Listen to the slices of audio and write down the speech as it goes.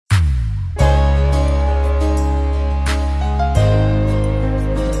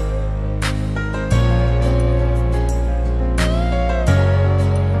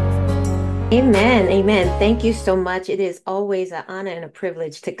Amen. Amen. Thank you so much. It is always an honor and a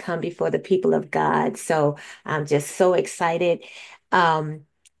privilege to come before the people of God. So I'm just so excited. Um,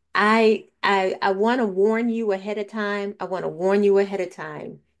 I want to warn you ahead of time. I want to warn you ahead of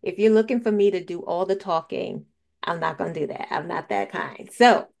time. If you're looking for me to do all the talking, I'm not going to do that. I'm not that kind.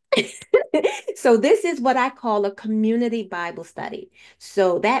 So so this is what I call a community Bible study.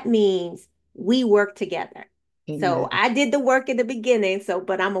 So that means we work together. So Amen. I did the work in the beginning,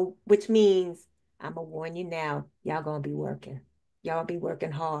 which means I'm gonna warn you now, y'all gonna be working. Y'all be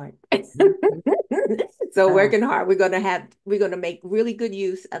working hard. So Uh, working hard. We're gonna make really good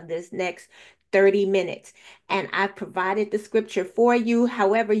use of this next 30 minutes. And I've provided the scripture for you.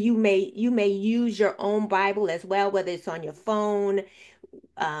 However, you may use your own Bible as well, whether it's on your phone,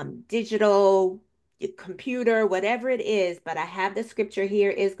 digital, your computer, whatever it is. But I have the scripture here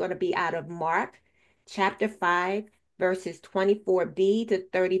is going to be out of Mark chapter 5, verses 24b to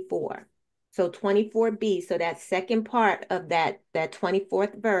 34. So 24b, so that second part of that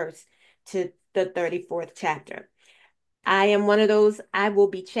 24th verse to the 34th chapter. I am one of those, I will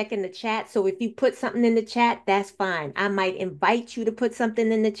be checking the chat. So if you put something in the chat, that's fine. I might invite you to put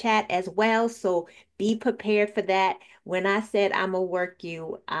something in the chat as well. So be prepared for that. When I said I'm gonna work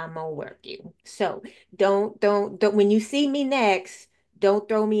you, I'm gonna work you. So don't, when you see me next, don't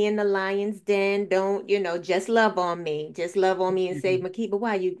throw me in the lion's den. Don't, just love on me. Just love on me and say,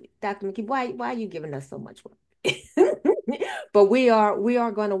 Makeba, Dr. Makeba, why are you giving us so much work? But we are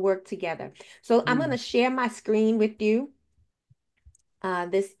going to work together. So I'm going to share my screen with you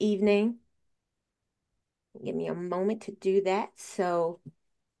this evening. Give me a moment to do that. So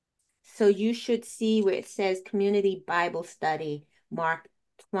you should see where it says Community Bible Study, Mark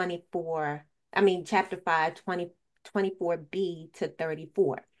 24, I mean, chapter 5, 24b to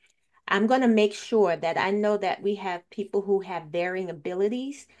 34. I'm going to make sure that I know that we have people who have varying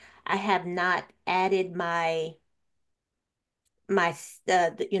abilities. I have not added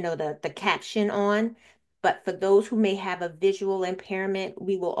the caption on. But for those who may have a visual impairment,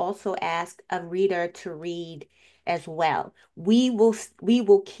 we will also ask a reader to read as well. We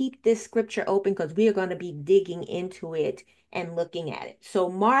will keep this scripture open because we are going to be digging into it and looking at it. So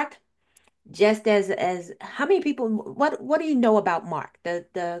Mark, just as how many people, what do you know about Mark,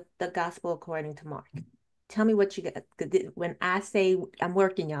 the gospel according to Mark? Tell me what you got. When I say I'm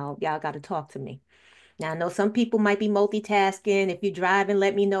working, y'all got to talk to me. Now, I know some people might be multitasking. If you're driving,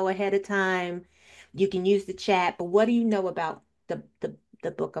 let me know ahead of time. You can use the chat, but what do you know about the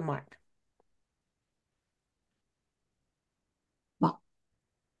book of Mark? Well,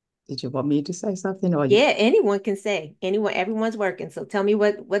 did you want me to say something or you? Yeah, anyone can say. Anyone, everyone's working. So tell me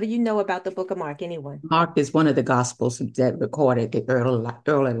what do you know about the book of Mark? Anyone? Mark is one of the gospels that recorded the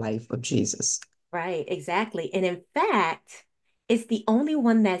early life of Jesus. Right, exactly. And in fact, it's the only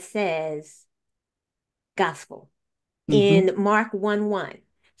one that says gospel Hmm. in Mark 1:1.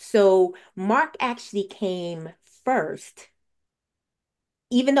 So Mark actually came first,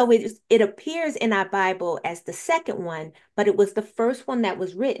 even though it appears in our Bible as the second one, but it was the first one that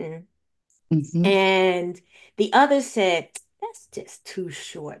was written. Hmm. And the others said, that's just too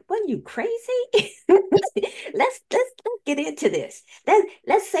short. What are you crazy? Let's get into this.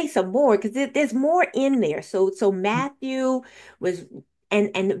 Let's say some more because there's more in there. So Matthew was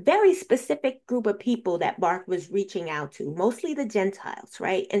and a very specific group of people that Mark was reaching out to, mostly the Gentiles,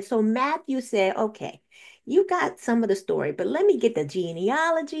 right? And so Matthew said, okay, you got some of the story, but let me get the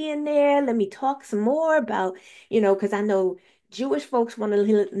genealogy in there. Let me talk some more about, because I know Jewish folks want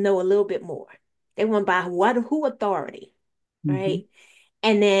to know a little bit more. They want by who authority, Hmm. right?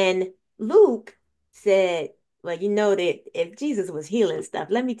 And then Luke said, well, you know that if Jesus was healing stuff,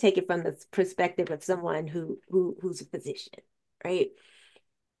 let me take it from the perspective of someone who's a physician, right?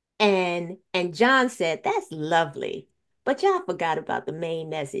 And John said, that's lovely, but y'all forgot about the main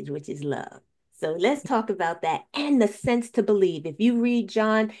message, which is love. So let's talk about that and the sense to believe. If you read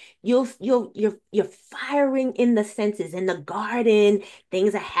John, you're firing in the senses. In the garden,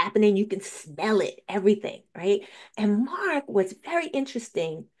 things are happening. You can smell it, everything, right? And Mark was very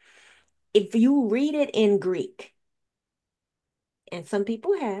interesting. If you read it in Greek, and some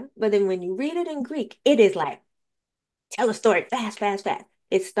people have, but then when you read it in Greek, it is like tell a story fast, fast, fast.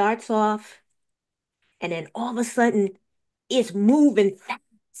 It starts off and then all of a sudden it's moving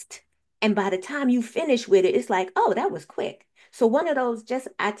fast. And by the time you finish with it, it's like, oh, that was quick. So one of those, just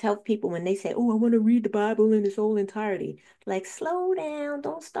I tell people when they say, oh, I want to read the Bible in its whole entirety, like slow down.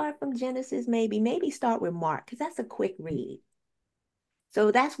 Don't start from Genesis, maybe start with Mark, because that's a quick read.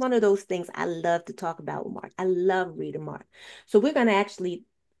 So that's one of those things I love to talk about with Mark. I love reading Mark. So we're going to actually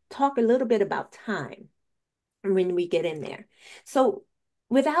talk a little bit about time when we get in there. So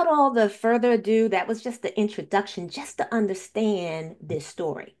without all the further ado, that was just the introduction, just to understand this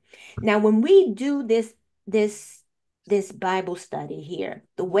story. Now, when we do this this Bible study here,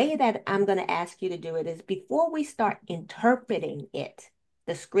 the way that I'm going to ask you to do it is before we start interpreting it,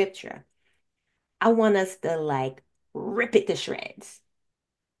 the scripture, I want us to like rip it to shreds.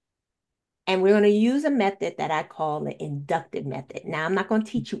 And we're going to use a method that I call the inductive method. Now, I'm not going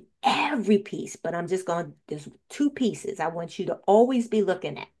to teach you every piece, but I'm just going to, there's two pieces I want you to always be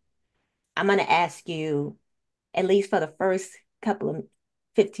looking at. I'm going to ask you, at least for the first couple of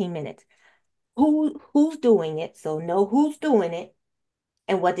 15 minutes, who's doing it? So know who's doing it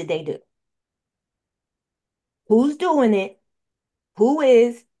and what did they do? Who's doing it? Who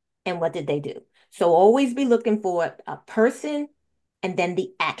is and what did they do? So always be looking for a person and then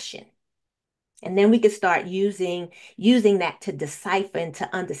the action. And then we could start using that to decipher and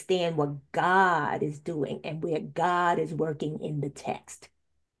to understand what God is doing and where God is working in the text.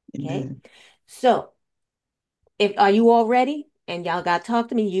 Okay? Amen. So, if are you all ready? And y'all got to talk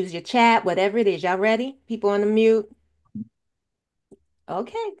to me, use your chat, whatever it is. Y'all ready? People on the mute.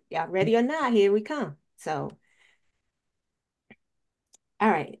 Okay, y'all ready or not? Here we come. So, all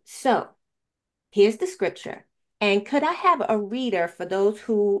right. So, here's the scripture. And could I have a reader for those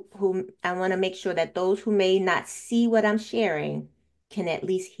who I want to make sure that those who may not see what I'm sharing can at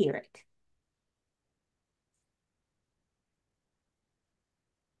least hear it.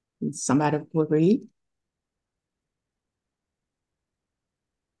 Somebody will read.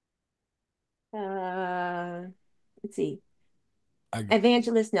 Uh, let's see. I got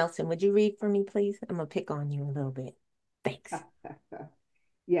Evangelist Nelson, would you read for me, please? I'm gonna pick on you a little bit. Thanks.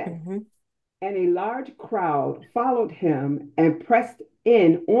 Yes. Mm-hmm. And a large crowd followed him and pressed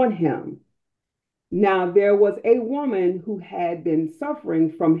in on him. Now there was a woman who had been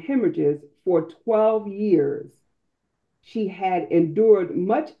suffering from hemorrhages for 12 years. She had endured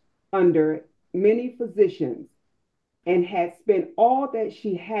much under many physicians and had spent all that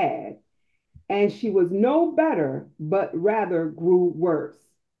she had, and she was no better, but rather grew worse.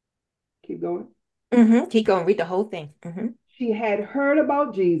 Keep going. Mm-hmm. Keep going. Read the whole thing. Mm-hmm. She had heard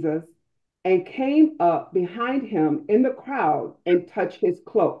about Jesus and came up behind him in the crowd and touched his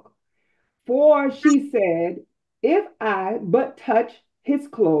cloak. For she said, if I but touch his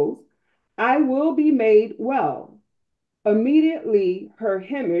clothes, I will be made well. Immediately her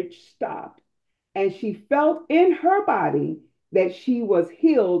hemorrhage stopped, and she felt in her body that she was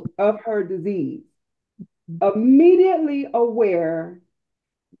healed of her disease. Immediately aware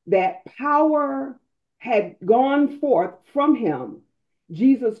that power had gone forth from him,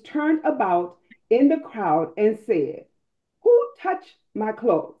 Jesus turned about in the crowd and said, who touched my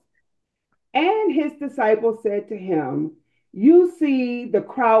clothes? And his disciples said to him, you see the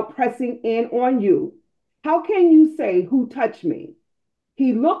crowd pressing in on you. How can you say, who touched me?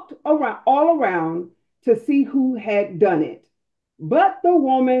 He looked around, all around to see who had done it. But the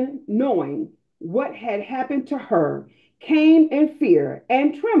woman, knowing what had happened to her, came in fear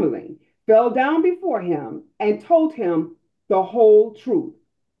and trembling, fell down before him, and told him the whole truth.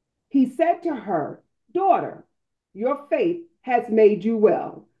 He said to her, daughter, your faith has made you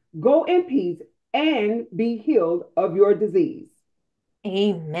well. Go in peace and be healed of your disease.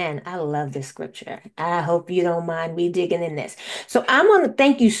 Amen. I love this scripture. I hope you don't mind me digging in this. So I'm going to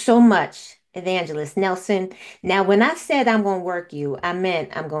thank you so much, Evangelist Nelson. Now, when I said I'm going to work you, I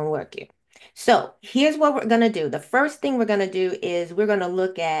meant I'm going to work you. So here's what we're going to do. The first thing we're going to do is we're going to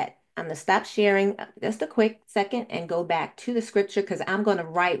look at, I'm going to stop sharing just a quick second and go back to the scripture because I'm going to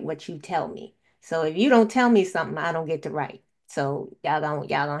write what you tell me. So if you don't tell me something, I don't get to write. So y'all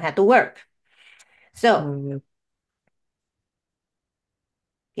don't have to work. So Uh,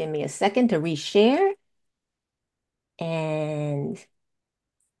 give me a second to reshare. And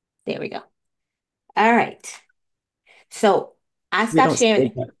there we go. All right. So I we stopped don't sharing say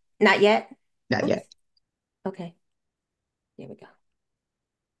it. that. Not yet. Not Oops. yet. Okay. There we go.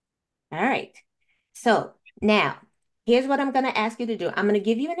 All right. So now here's what I'm going to ask you to do. I'm going to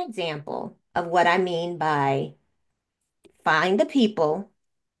give you an example of what I mean by find the people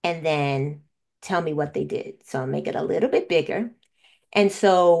and then tell me what they did. So I'll make it a little bit bigger. And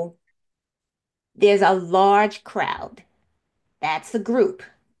so there's a large crowd. That's a group.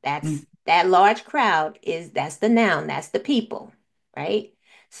 Mm, That large crowd that's the noun, that's the people, right?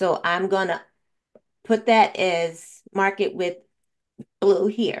 So I'm gonna put that as mark it with blue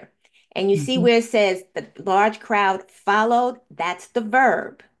here. And you see mhm, where it says the large crowd followed, that's the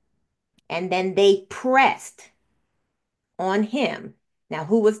verb. And then they pressed on him. Now,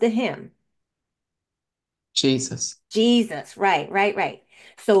 who was the him? Jesus. Jesus, right, right, right.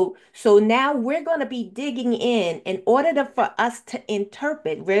 So now we're going to be digging in order for us to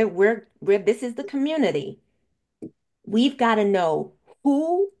interpret where this is the community. We've got to know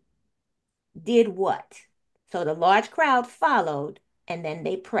who did what. So the large crowd followed and then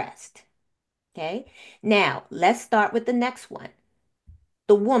they pressed. Okay. Now let's start with the next one.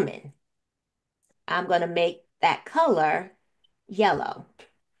 The woman. I'm going to make that color yellow.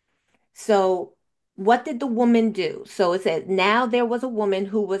 So what did the woman do? So it says, now there was a woman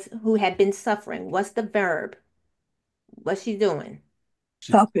who had been suffering. What's the verb? What's she doing?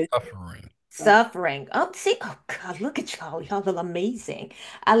 She's Suffering. suffering. Suffering. Oh, see, oh God, look at y'all. Y'all are amazing.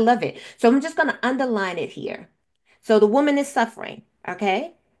 I love it. So I'm just gonna underline it here. So the woman is suffering,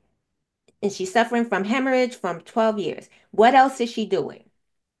 okay? And she's suffering from hemorrhage from 12 years. What else is she doing?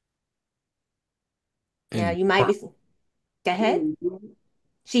 Now And you might be, go She ahead. endured.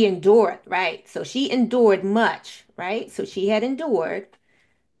 She endured, right? So she endured much, right? So she had endured.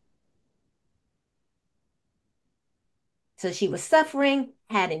 So she was suffering,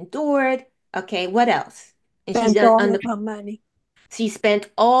 had endured. Okay, what else? And she's Spent all on of the, her money. she spent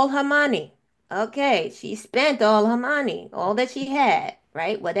all her money. Okay, she spent all her money, all that she had,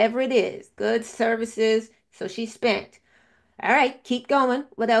 right? Whatever it is, goods, services. So she spent. All right, keep going.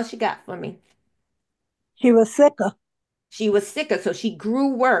 What else you got for me? She was sicker. She was sicker, so she grew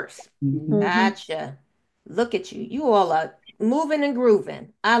worse. Mhm. Hmm. Gotcha. Look at you. You all are moving and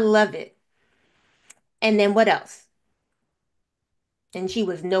grooving. I love it. And then what else? And she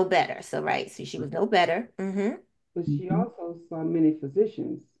was no better. So, right. So she was no better. But she Mhm. also saw many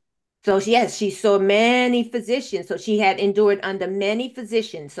physicians. So, yes, she saw many physicians. So she had endured under many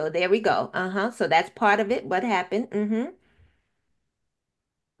physicians. So there we go. So that's part of it. What happened?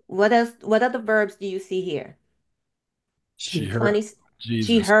 What else? What other verbs do you see here? she heard 20.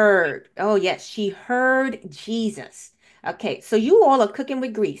 She Jesus. heard. Oh, yes, she heard Jesus. Okay, so you all are cooking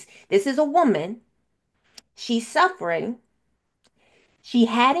with grease. This is a woman. She's suffering. She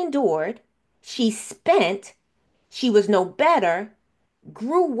had endured. She spent. She was no better,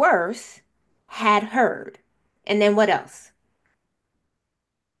 grew worse, had heard. And then what else?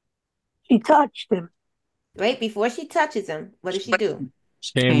 She touched him. Right before she touches him, what does she do?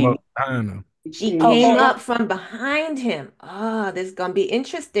 Came Came. up behind him. She She came up came Okay. up from behind him. Oh, this is gonna be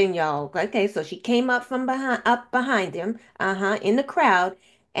interesting, y'all. Okay, so she came up from behind, up behind him, in the crowd,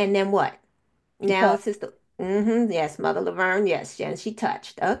 and then what? She Now, touched. sister, yes, Mother Laverne, yes, and she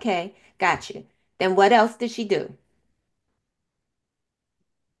touched. Okay, got you. Then what else did she do?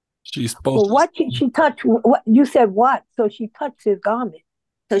 She spoke. Well, what she touched? What you said? What? So she touched his garment.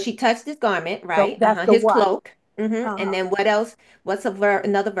 So she touched his garment, So right? that's the His what? cloak. And Uh-huh. then what else? What's a verb?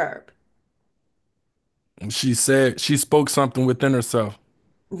 Another verb. She said she spoke something within herself.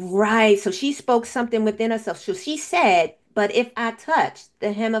 Right. So she spoke something within herself. So she said, "But if I touch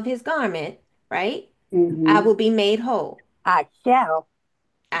the hem of his garment, right, I hmm will be made whole. I shall.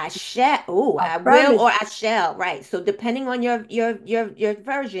 I shall. Oh, I will, Affirmative. or I shall. Right. So depending on your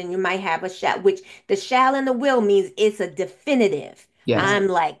version, you might have a shall, which the shall and the will means it's a definitive. Yes. I'm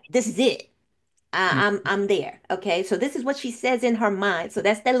like, this is it. Mm. I'm there. Okay, so this is what she says in her mind. So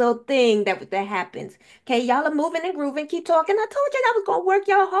that's that little thing that happens. Okay, y'all are moving and grooving. Keep talking. I told you I was gonna work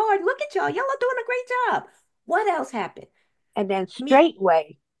y'all hard. Look at y'all. Y'all are doing a great job. What else happened? And then Me.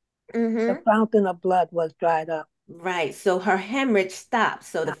 straightway, the Mm-hmm. fountain of blood was dried up. Right. So her hemorrhage stopped.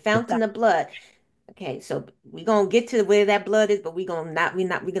 So the It fountain stopped. of blood. Okay, so we're gonna get to where that blood is, but we're not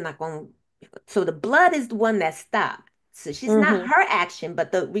gonna. So the blood is the one that stopped. So she's not Hmm. her action,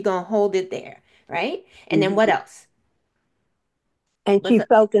 but we're gonna hold it there, right? And then what hmm else? And What's she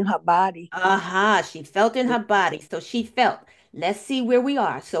felt in her body. Aha, she felt in her body. So she felt. Let's see where we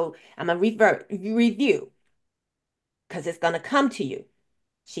are. So I'm gonna review because it's gonna come to you.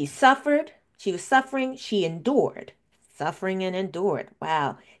 She suffered, she was suffering, she endured. Suffering and endured.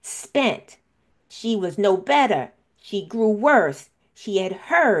 Wow. Spent. She was no better. She grew worse. She had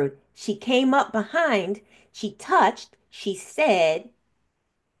heard. She came up behind. She touched. She said,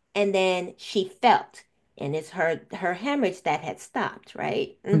 and then she felt. And it's her hemorrhage that had stopped,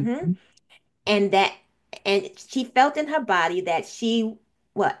 right? Mhm. And that and she felt in her body that she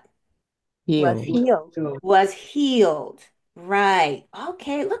what Was Healed. healed. was healed. Right.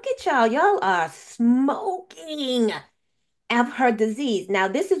 Okay, look at y'all. Y'all are smoking of her disease. Now,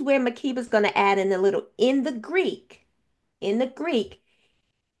 this is where Makeba's going to add in a little. In the Greek,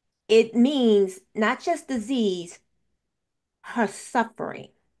 it means not just disease, her suffering.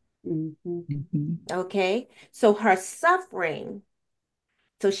 hmm Mhm. Okay? So her suffering,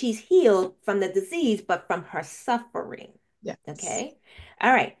 so she's healed from the disease, but from her suffering. Yes. Okay?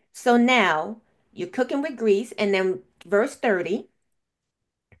 All right. So now You're cooking with grease. And then verse 30.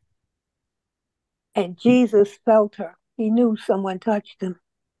 And Jesus felt her. He knew someone touched him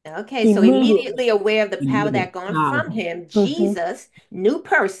Okay, so immediately. immediately aware of the power Immediate that gone power. from him, Hmm. Jesus, new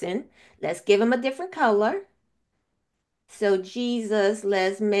person. Let's give him a different color. So Jesus,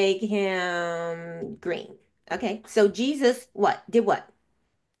 let's make him green. Okay, so Jesus, what? Did what?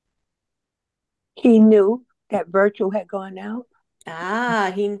 He knew that virtue had gone out.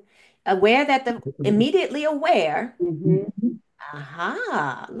 He aware that the immediately aware. Mm-hmm. Mhm.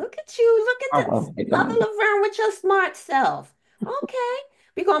 Aha, look at you. Look at Power this. of it Mother gone. Laverne with your smart self. Okay,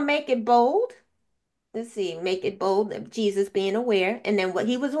 we're gonna make it bold. Let's see, make it bold of Jesus being aware. And then what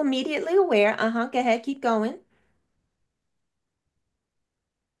he was immediately aware. Go ahead, keep going.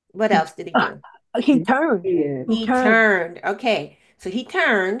 What He else did he do? he turned. Yes. He He turned. turned. Okay, so he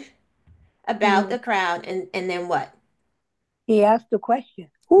turned about And the crowd and then what? he asked the question,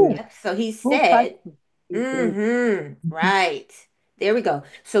 Yes. who? Yep. So he Who touched said, me? He said, right. There we go.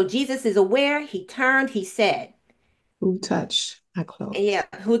 So Jesus is aware. He turned. He said, Who touched my yeah,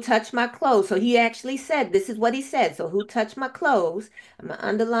 clothes? who touched my clothes? So he actually said, this is what he said. So who touched my clothes? I'm gonna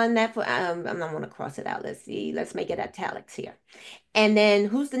underline that for I'm not gonna cross it out. Let's see. Let's make it italics here. And then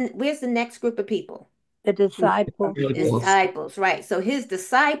where's the next group of people? The disciples. Disciples. Disciples, right. So his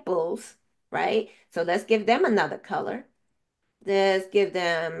disciples, right? So let's give them another color. Let's give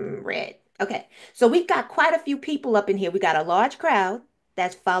them red. Okay. So we've got quite a few people up in here. We got a large crowd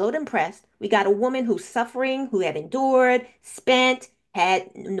that's followed and pressed. We got a woman who's suffering, who had endured, spent,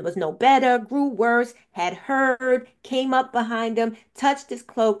 had was no better, grew worse, had heard, came up behind him, touched his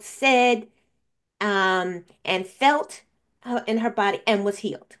cloak, said, and felt in her body and was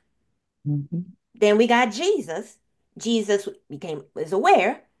healed. Mhm. Then we got Jesus. Jesus was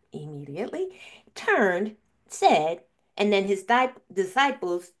aware immediately, turned, said, and then his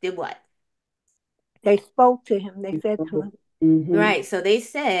disciples did what? They spoke to him. They said to him, mm-hmm. Right. So they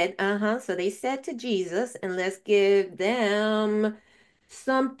said, so they said to Jesus, and let's give them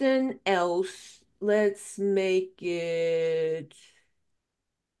something else. Let's make it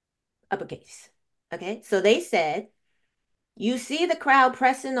uppercase. Okay. So they said, you see the crowd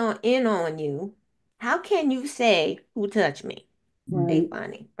pressing on in on you. How can you say who touched me? They Right. Mhm.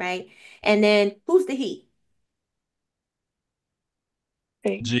 funny, right? And then who's the he?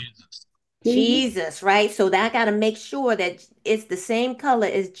 hey, Jesus. Jesus. Jesus, right? So that I got to make sure that it's the same color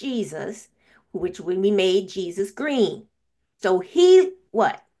as Jesus, which when we made Jesus green. So he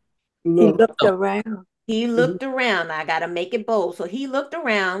what? he Look. looked around. He Mhm. looked around. I got to make it bold. So he looked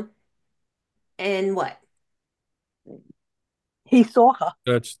around and what? He saw her.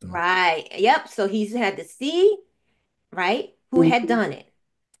 Touched them. Right. Yep. So he's had to see, right, who had Mhm. done it.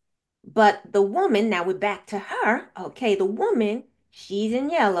 But the woman, now we're back to her. Okay, the woman, she's in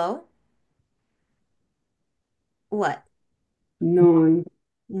yellow. What? Knowing.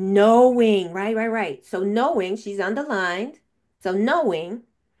 Knowing, right. So knowing, she's underlined. So knowing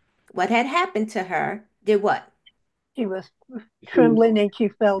what had happened to her did what? She was She was. trembling and she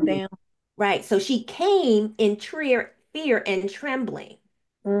fell down. Right. So she came in fear and trembling,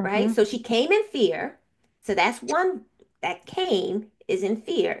 right? Hmm. So she came in fear. So that's one that came is in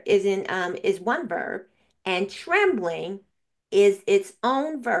fear, is one verb, and trembling is its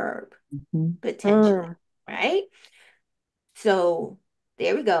own verb, Mhm. potentially, Mm. right? So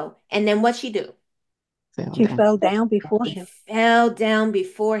there we go. And then what she do? Fell She down. fell down before She him. fell down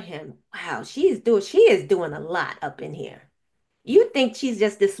before him. Wow, she is doing a lot up in here. You think she's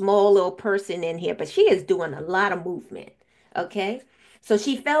just this small little person in here, but she is doing a lot of movement. Okay? So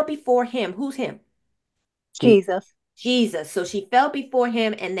she fell before him. Who's him? Jesus. Jesus. So she fell before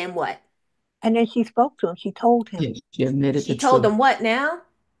him and then what? And then she spoke to him. She told him. Yes, she admitted She the told truth. him what now?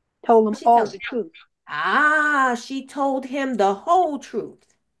 Told him What she all told the him? truth. She told him the whole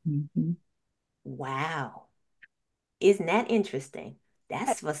truth. Mhm. Wow. Isn't that interesting? Uh,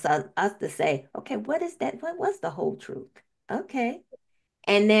 That's for us to say, okay, what is that? What was the whole truth? Okay.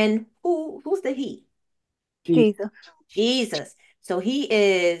 And then who's the he? Jesus. Jesus. Jesus. So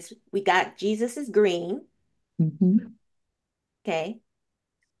we got Jesus is green, Mhm. okay?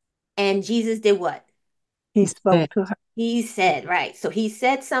 And Jesus did what? He He said, spoke to her. He said, right. So he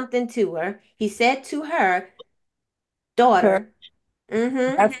said something to her. He said to her, daughter,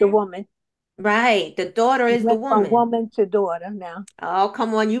 mm-hmm, That's the woman. right. The daughter He is the went from woman. woman to daughter now. Oh,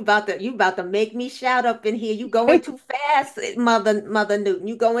 come on, you about to make me shout up in here. You going too fast, Mother Newton.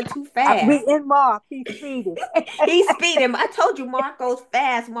 You going too We fast. in Mark. He's speeding. He's speeding. I told you Mark goes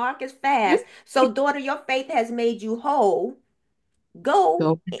fast. Mark is fast. So, daughter, your faith has made you whole. Go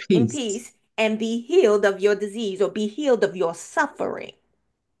go in in peace. peace and be healed of your disease or be healed of your suffering.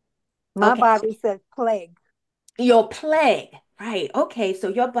 My Okay. Bible says plague. Your plague. Right. Okay. So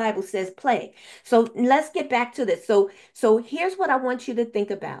your Bible says plague. So let's get back to this. So here's what I want you to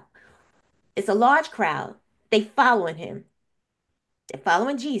think about. It's a large crowd. They following him. They're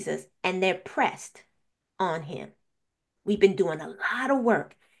following Jesus and they're pressed on him. We've been doing a lot of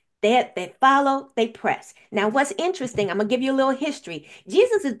work. They follow, they press. Now, what's interesting, I'm gonna give you a little history.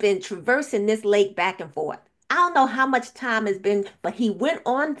 Jesus has been traversing this lake back and forth. I don't know how much time has been, but he went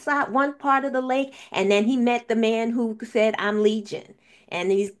on side one part of the lake, and then he met the man who said, "I'm Legion,"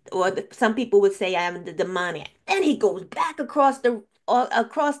 and some people would say, "I'm the demoniac." Then he goes back across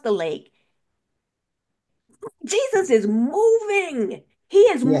the lake. Jesus is moving. He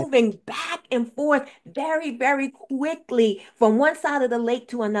is Yes. moving back and forth very, very quickly from one side of the lake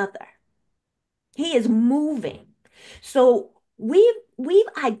to another. He is moving. So we've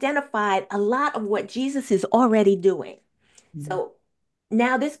identified a lot of what Jesus is already doing. Mhm. So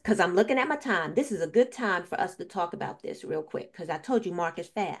now this, because I'm looking at my time, this is a good time for us to talk about this real quick, because I told you Mark is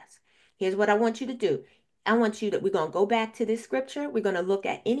fast. Here's what I want you to do. We're going to go back to this scripture. We're going to look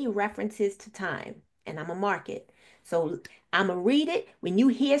at any references to time, and I'm going to mark it. So I'm going to read it. When you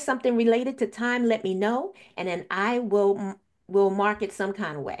hear something related to time, let me know, and then I will mark it some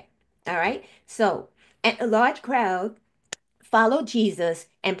kind of way. All right. So, and a large crowd followed Jesus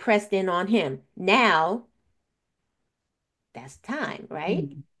and pressed in on him. Now, that's time, right?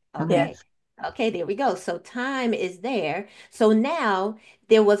 Mhm. Yes. Okay. Okay, there we go. So time is there. So now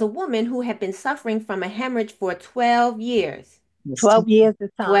there was a woman who had been suffering from a hemorrhage for 12 years. Yes, 12 years of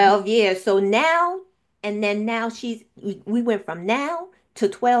time. 12 years. So now, and then now we went from now to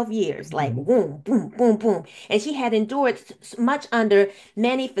 12 years, like Mhm. boom, boom, boom, boom. And she had endured much under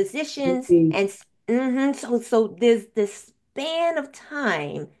many physicians. Mhm. And so there's this span of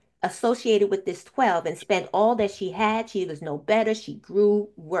time associated with this 12 and spent all that she had. She was no better. She grew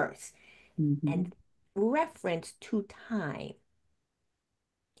worse. And Mhm. reference to time.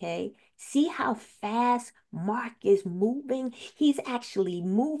 Okay. See how fast Mark is moving? He's actually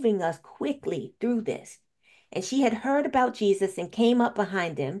moving us quickly through this. And she had heard about Jesus and came up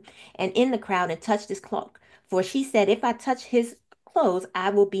behind him and in the crowd and touched his cloak. For she said, "If I touch his clothes, I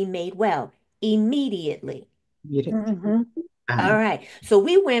will be made well immediately." Get it? Mm-hmm. All Fine. right. So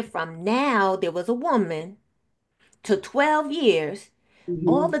we went from now there was a woman to 12 years,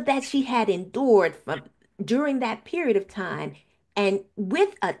 all Mhm. of that she had endured from during that period of time, and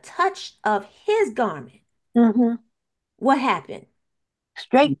with a touch of his garment, Mm-hmm. what happened?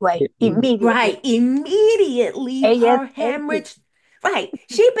 Straightway, immediately. Right, immediately her ASAP. hemorrhage. Right,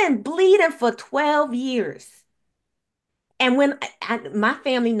 she been bleeding for 12 years. And when my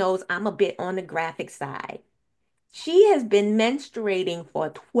family knows I'm a bit on the graphic side, she has been menstruating for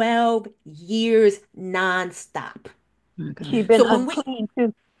 12 years nonstop. My God. She been So when we unclean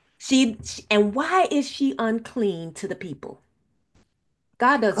too. and why is she unclean to the people?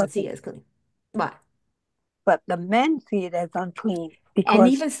 God Because doesn't see it as clean. Why? but the men see it as unclean And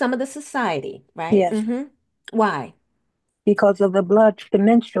because even some of the society, right? yes, Why? because of the blood, the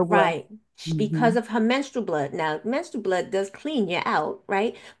menstrual blood. Right. Because Mhm. of her menstrual blood. Now, menstrual blood does clean you out,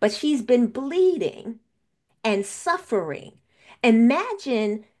 right? But she's been bleeding and suffering.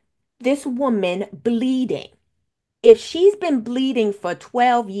 Imagine this woman bleeding. If she's been bleeding for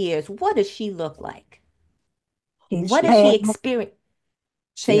 12 years, what does she look like? She's What She does she pale. experience?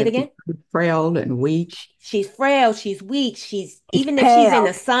 she Say it had again. become frail and weak. She's frail, she's weak, she's She's even if she's in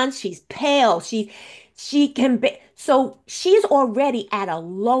the pale. sun, she's pale. She can be so she's already at a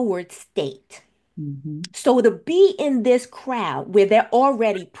lowered state. Mhm. So to be in this crowd where they're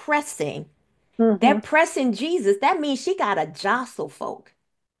Mm-hmm. pressing Jesus, that means she gotta jostle folk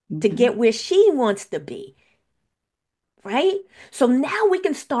to Mhm. get where she wants to be, right? So now we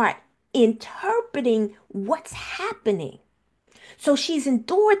can start interpreting what's happening. So she's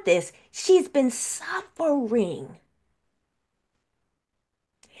endured this, she's been suffering.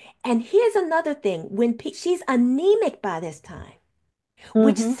 And here's another thing when she's anemic by this time,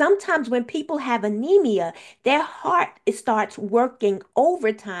 which Mm-hmm. sometimes when people have anemia, their heart starts working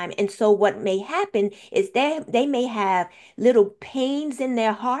overtime. And so what may happen is they may have little pains in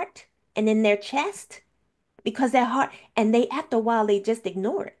their heart and in their chest because their heart, and they after a while they just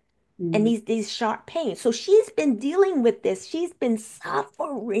ignore it. And Mhm. these sharp pains. So she's been dealing with this. She's been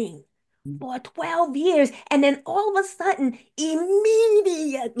suffering for 12 years. And then all of a sudden,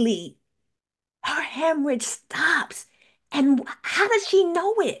 immediately her hemorrhage stops. And how does she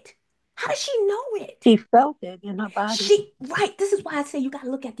know it? How does she know it? She felt it in her body. Right, this is why I say you got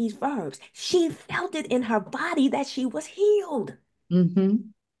to look at these verbs. She felt it in her body that she was healed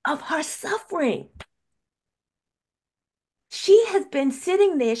Mhm. of her suffering. She has been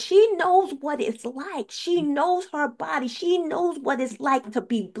sitting there. She knows what it's like. She knows her body. She knows what it's like to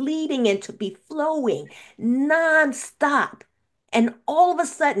be bleeding and to be flowing nonstop. And all of a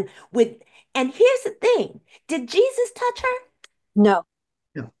sudden, and here's the thing, did Jesus touch her? No.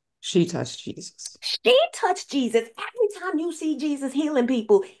 No, she touched Jesus. She touched Jesus. Every time you see Jesus healing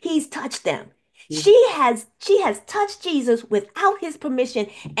people, he's touched them. Yeah. She has touched Jesus without his permission.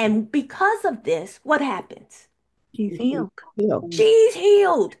 And because of this, what happens? She's healed. Yeah. She's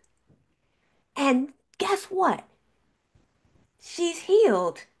healed. And guess what? She's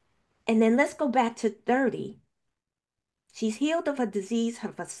healed. And then let's go back to 30. She's healed of her disease,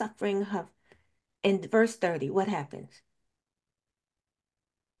 of her suffering, her in verse 30, what happens?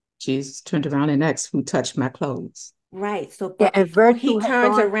 Jesus turned around and asked, who touched my clothes? Right. So, Yeah, but and virtue had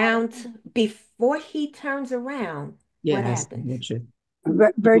gone out of him. before he turns around, what Yes, happens? Richard.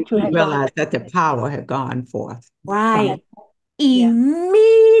 Virtue He had gone realized out that of the him. power had gone forth from Right. Yeah.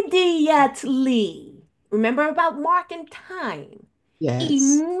 Immediately. Remember about Mark and time. yes.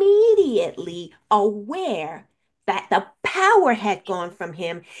 Immediately aware that the power had gone from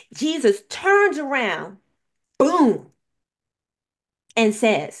him, Jesus turns around, boom, and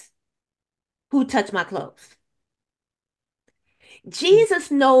says, who touched my clothes? Jesus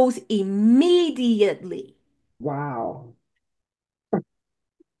knows immediately. Wow.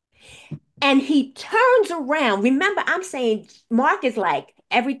 And he turns around. Remember, I'm saying Mark is like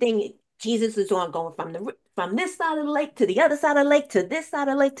everything Jesus is on, going from this side of the lake to the other side of the lake to this side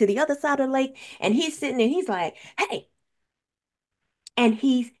of the lake to the other side of the lake. And he's sitting there, he's like, hey. And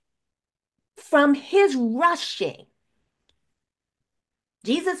he's from his rushing.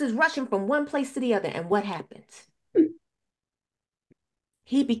 Jesus is rushing from one place to the other. And what happens?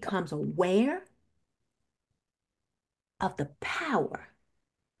 He becomes aware of the power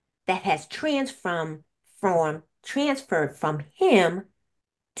that has transferred from him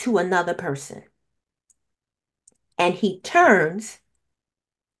to another person. And he turns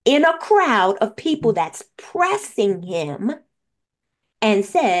in a crowd of people that's pressing him and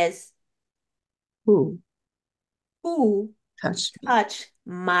says, Who who touched me? touched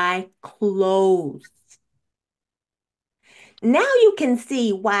my clothes? Now you can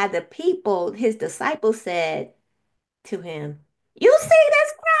see why the people, his disciples, said to him, you see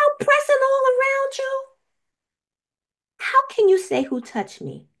this crowd pressing all around you? How can you say who touched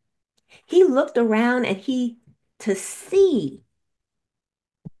me? He looked around and to see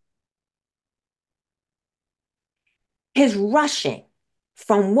his rushing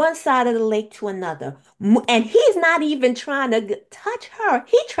from one side of the lake to another. And he's not even trying to touch her.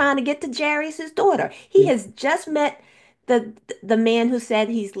 He's trying to get to Jairus' daughter. He Yeah. has just met the man who said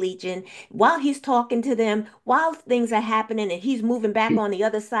he's legion. While he's talking to them, while things are happening and he's moving back on the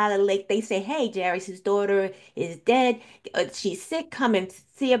other side of the lake, they say, hey, Jairus' daughter is dead. She's sick. Come and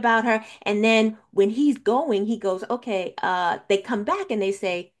see about her. And then when he's going, he goes, okay, they come back and they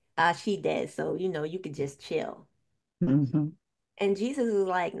say, she dead. So, you could just chill. Mhm. And Jesus is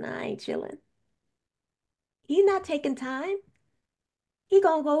like, nah, I ain't chilling. He's not taking time. He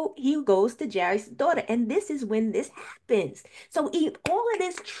goes to Jairus' daughter. And this is when this happens. So all of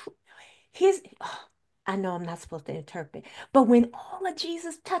this, his, oh, I know I'm not supposed to interpret, but when all of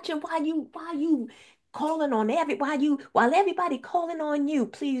Jesus touching, why you calling on while everybody calling on you,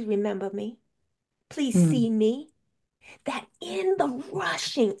 please remember me. Please Mm. see me. That in the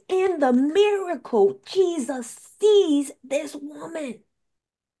rushing, in the miracle, Jesus sees this woman.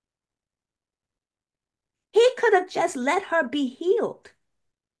 He could have just let her be healed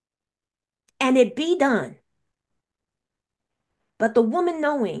and it be done. But the woman,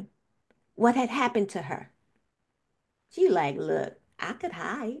 knowing what had happened to her, she like, look, I could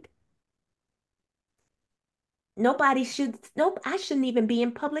hide. Nope, I shouldn't even be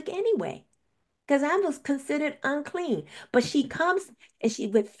in public anyway, because I was considered unclean. But she comes and she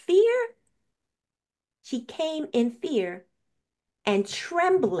came in fear and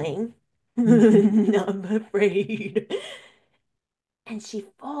trembling. Mhm. I'm afraid. And she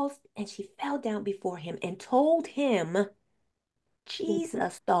fell down before him and told him,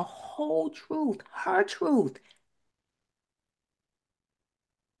 Jesus, the whole truth, her truth,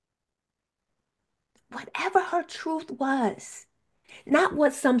 whatever her truth was, not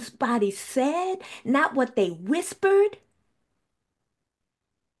what somebody said, not what they whispered.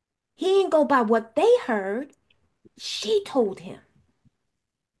 He didn't go by what they heard. She told him.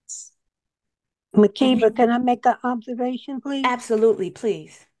 And Makeba, can I make an observation, please? absolutely,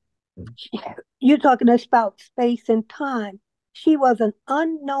 please. You're talking about space and time. She was an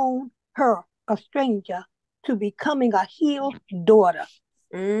unknown her, a stranger, to becoming a healed daughter.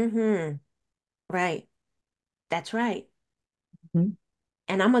 Mm-hmm. Right. That's right. Mhm.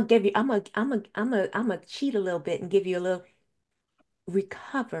 And I'm gonna give you, I'm gonna cheat a little bit and give you a little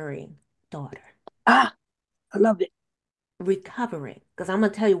recovering daughter. Ah, I love it. Recovering, because I'm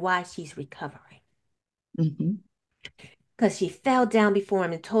gonna tell you why she's recovering. Mhm. Because she fell down before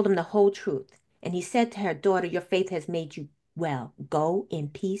him and told him the whole truth. And he said to her, daughter, your faith has made you well. Go in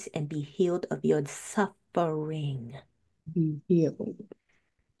peace and be healed of your suffering. Be healed.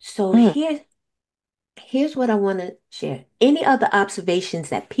 So Mm. here's what I want to share. Any other observations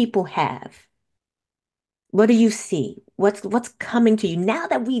that people have? What do you see? What's coming to you now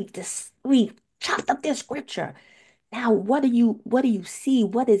that we chopped up this scripture? Now, what do you see?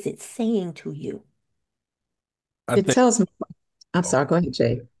 What is it saying to you? I It think tells me, I'm sorry, go ahead,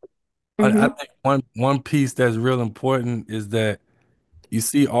 Jay. I Mm-hmm. think one piece that's real important is that you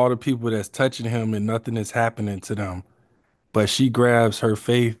see all the people that's touching him and nothing is happening to them. But she grabs her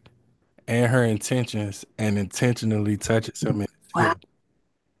faith and her intentions and intentionally touches him and is Wow. healed.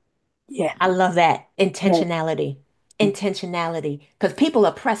 Yeah. I love that Yes. intentionality. Intentionality. Because people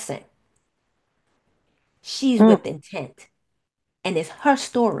are pressing. She's Mm. with intent. And it's her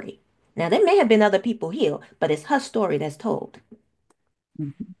story. Now, there may have been other people healed, but it's her story that's told.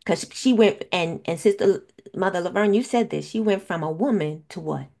 Mhm. Because she went, and Sister Mother Laverne, you said this. She went from a woman to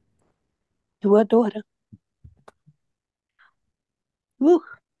what? To a daughter. Woo.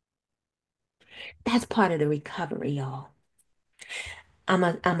 That's part of the recovery, y'all. I'm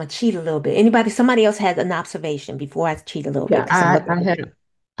a cheat a little bit. Somebody else has an observation before I cheat a little bit Yeah, because I'm looking.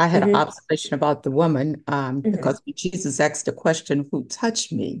 I had an Mm-hmm, observation about the woman, mm-hmm, because when Jesus asked the question, who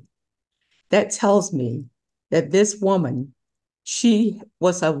touched me? That tells me that this woman, she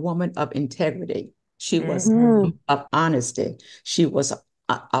was a woman of integrity. She was mm-hmm, Mm. of honesty. She was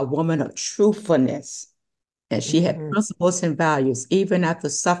a woman of truthfulness. And she had mm-hmm, principles and values, even after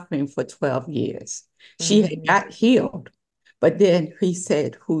suffering for 12 years. She had mm-hmm, got healed. But then he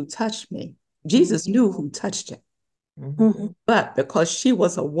said, who touched me? Jesus mm-hmm, knew who touched him. mm-hmm, Mhm. But because she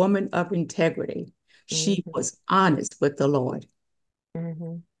was a woman of integrity, she mm-hmm, was honest with the Lord.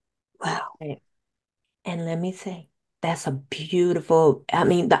 mm-hmm. Wow. And let me say, that's a beautiful, I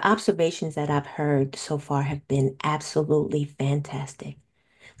mean, the observations that I've heard so far have been absolutely fantastic.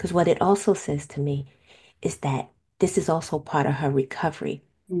 Because what it also says to me is that this is also part of her recovery,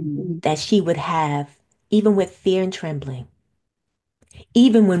 Mhm. that she would have, even with fear and trembling,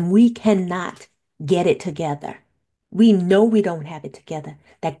 even when we cannot get it together. We know we don't have it together,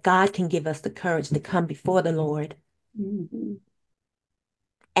 that God can give us the courage to come before the Lord Mhm.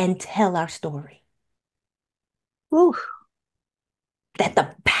 and tell our story. Woo. That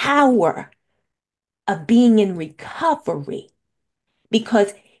the power of being in recovery,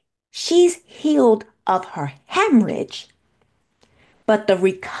 because she's healed of her hemorrhage, but the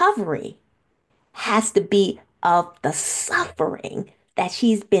recovery has to be of the suffering that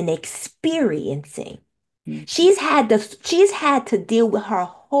she's been experiencing. She's had to deal with her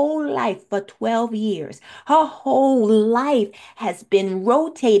whole life for 12 years. Her whole life has been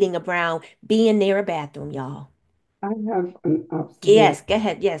rotating around being near a bathroom, y'all. I have an observation. Yes, go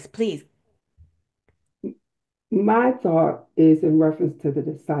ahead. Yes, please. My thought is in reference to the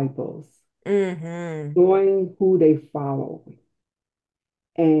disciples, Mm-hmm. knowing who they follow,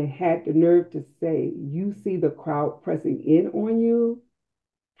 and had the nerve to say, you see the crowd pressing in on you.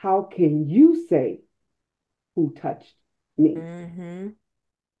 How can you say who touched me? Mm-hmm.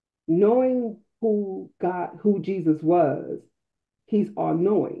 Knowing who Jesus was, he's all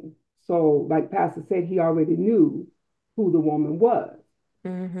knowing. So, like Pastor said, he already knew who the woman was. So,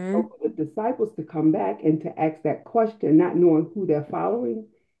 Mm-hmm. for the disciples to come back and to ask that question, not knowing who they're following,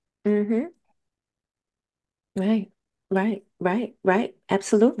 Mm-hmm. Right, right.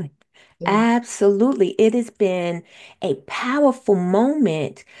 Absolutely. Yeah. Absolutely. It has been a powerful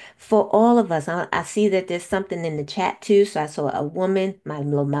moment for all of us. I see that there's something in the chat too. So I saw a woman, my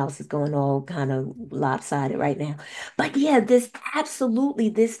little mouse is going all kind of lopsided right now. But yeah, this absolutely,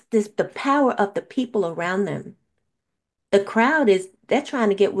 the power of the people around them. The crowd they're trying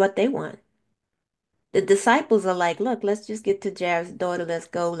to get what they want. The disciples are like, look, let's just get to Jairus' daughter. Let's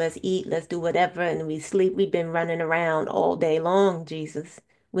go. Let's eat. Let's do whatever. And we sleep. We've been running around all day long, Jesus.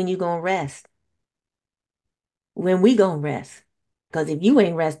 When you gonna rest? When we gonna rest? Because if you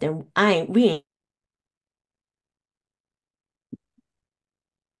ain't resting, we ain't.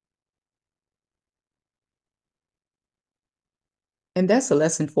 And that's a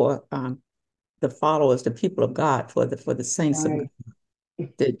lesson for the followers, the people of God, for the saints of God. right?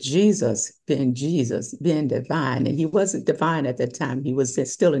 That Jesus, being divine, and he wasn't divine at that time, he was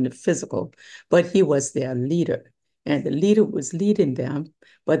still in the physical, but he was their leader. And the leader was leading them,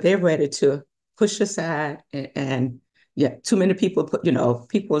 but they're ready to push aside and Yeah, too many people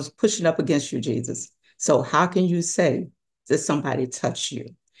people is pushing up against you, Jesus. So how can you say that somebody touched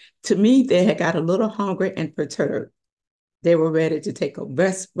you? To me, they had got a little hungry and perturbed. They were ready to take a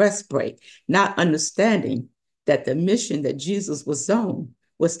rest break, not understanding that the mission that Jesus was on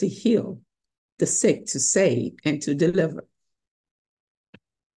was to heal the sick, to save, and to deliver.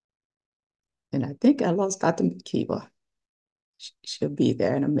 And I think I lost Dr. Makeba. She'll be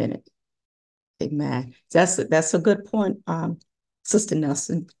there in a minute. Amen. That's a good point, Sister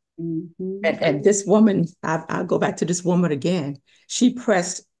Nelson. And this woman, I'll go back to this woman again. She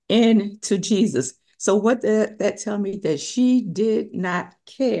pressed into Jesus. So what did that tell me? That she did not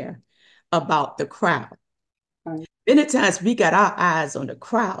care about the crowd. Right. Many times we got our eyes on the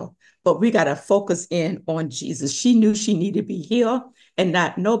crowd, but we got to focus in on Jesus. She knew she needed to be healed, and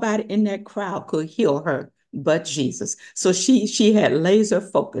not nobody in that crowd could heal her but Jesus. So she had laser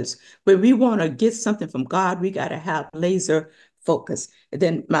focus. When we want to get something from God, we got to have laser focus. And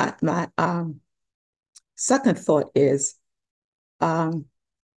then my second thought is um,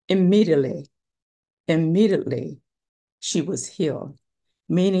 immediately, immediately she was healed,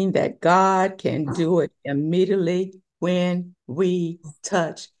 meaning that God can do it immediately when we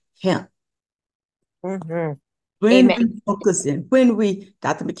touch Him. Mm-hmm. When Amen. we focus in, when we,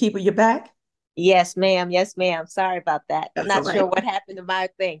 Dr. McKeever, you're back? Yes, ma'am. Yes, ma'am. Sorry about that. That's all Not sure right. what happened to my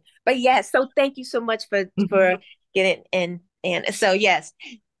thing. But yes, so thank you so much for getting and so yes.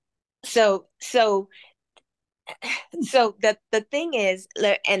 So so the thing is,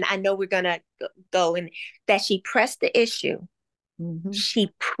 and I know we're gonna go and that she pressed the issue. Mm-hmm.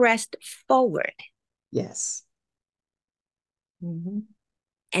 She pressed forward. Yes. Mm-hmm.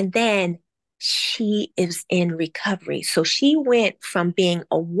 And then she is in recovery. So she went from being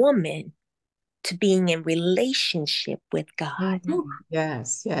a woman to being in relationship with God. Mm-hmm.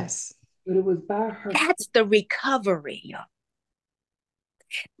 Yes, yes. But it was by her. That's the recovery.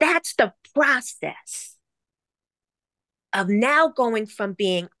 That's the process of now going from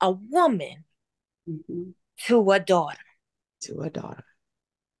being a woman to a daughter. To a daughter.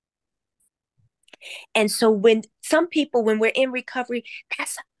 And so when some people, when we're in recovery,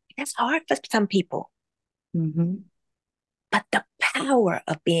 that's hard for some people. Mm-hmm. But the power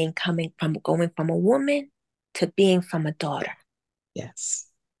of going from a woman to being from a daughter. Yes.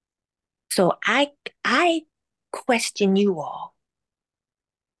 So I question you all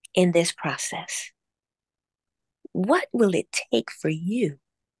in this process. What will it take for you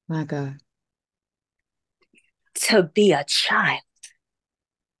My God. to be a child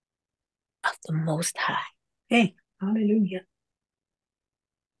of the Most High? Hey, hallelujah.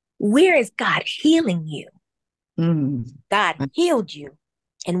 Where is God healing you? Mm. God healed you.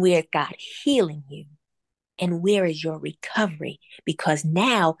 And where is God healing you? And where is your recovery? Because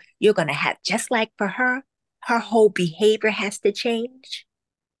now you're going to have, just like for her whole behavior has to change.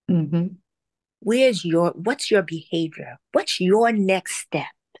 Mm-hmm. What's your behavior? What's your next step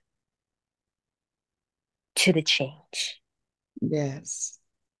to the change? Yes.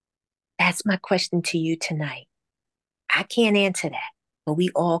 That's my question to you tonight. I can't answer that, but we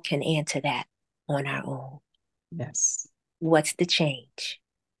all can answer that on our own. Yes. What's the change?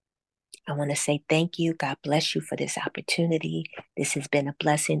 I want to say thank you. God bless you for this opportunity. This has been a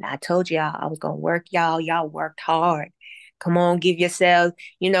blessing. I told y'all I was going to work y'all. Y'all worked hard. Come on, give yourselves,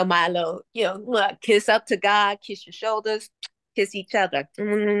 my little, kiss up to God, kiss your shoulders, kiss each other.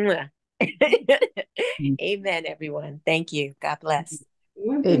 Amen, everyone. Thank you. God bless.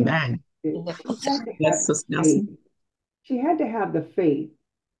 One thing Amen. she had to have Yes, the Sister faith. Nelson. She had to have the faith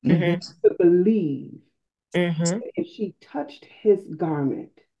Mm-hmm. to believe Mm-hmm. that if she touched his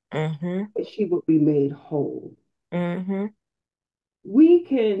garment, Mm-hmm. that she would be made whole. Mm-hmm. We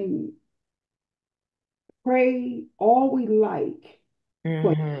can pray all we like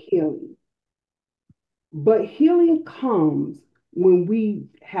for Mm-hmm. healing, but healing comes when we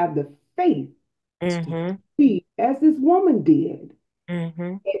have the faith to Mm-hmm. be as this woman did. Mm-hmm.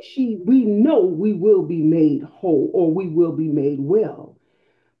 And we know we will be made whole or we will be made well.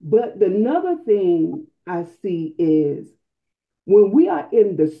 But another thing I see is when we are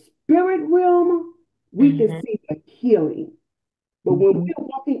in the spirit realm, we can Mm-hmm. see the healing. But when Mm-hmm. we're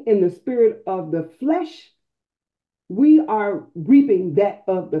walking in the spirit of the flesh, we are reaping that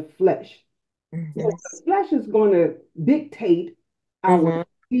of the flesh. So Mm-hmm. the flesh is going to dictate our Mm-hmm.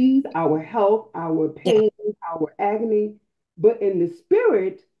 disease, our health, our Yeah. pain, our agony. But in the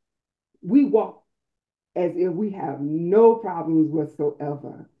spirit, we walk as if we have no problems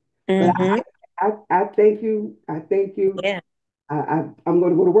whatsoever. But Mm-hmm. I thank you. I thank you. Yeah. I'm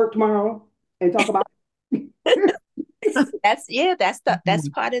going to go to work tomorrow and talk about it. That's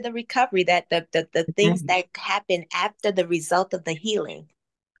part of the recovery, that the things that happen after the result of the healing.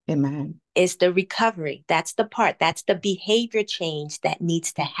 Amen. Is the recovery. That's the part. That's the behavior change that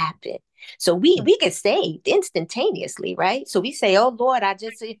needs to happen. So we get saved instantaneously, right? So we say, "Oh Lord,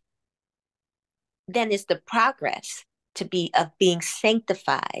 then it's the progress to be of being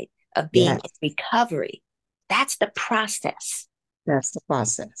sanctified, of being in recovery. That's the process. That's the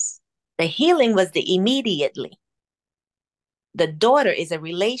process. The healing was the immediately. The daughter is a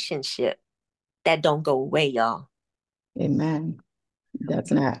relationship that don't go away, y'all. Amen.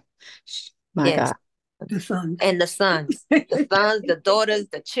 That's not. My Yes. God. The sons. And the sons, the daughters,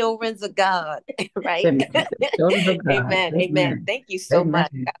 the children's of God, right? Amen. The children of God. Amen. Amen. Thank you so Amen.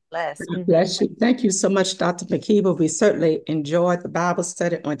 much. God bless. God bless you. Thank you so much, Dr. Makeba. We certainly enjoyed the Bible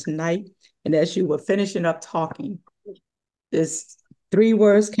study on tonight. And as you were finishing up talking, this 3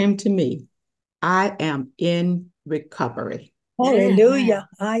 words came to me. I am in recovery. Hallelujah.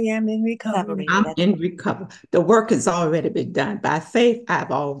 I am in recovery. I'm in recovery. The work has already been done. By faith,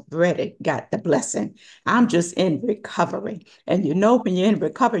 I've already got the blessing. I'm just in recovery. And you know, when you're in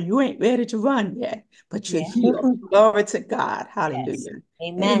recovery, you ain't ready to run yet, but you're healed. Glory to God. Hallelujah.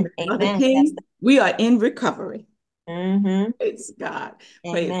 Amen. Mother Amen. King, we are in recovery. Mm-hmm. Praise God.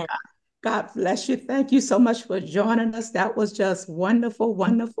 Praise Amen. God. God bless you. Thank you so much for joining us. That was just wonderful,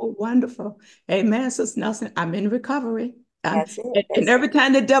 wonderful, wonderful. Amen, Sister Nelson. I'm in recovery. That's it. And every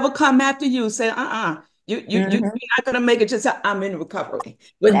time the devil come after you, say, you're not going to make it. Just say, I'm in recovery.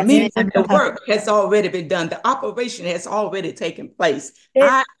 With That's me, it. the work has already been done. The operation has already taken place. It-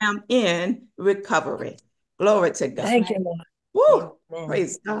 I am in recovery. Glory to God. Thank you, Lord. Woo! Amen.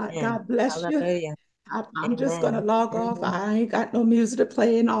 Praise God. Amen. God bless you. Hallelujah. I'm just going to Amen. log off. I ain't got no music to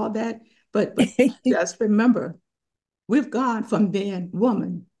play and all that. But just remember, we've gone from being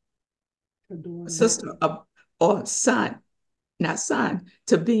woman, sister, or son, not son,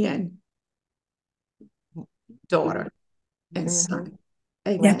 to being daughter and son.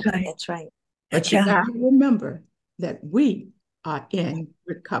 Amen. That's right. That's right. But That's you right. got to remember that we are in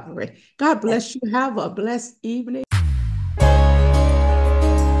recovery. God bless you. Have a blessed evening.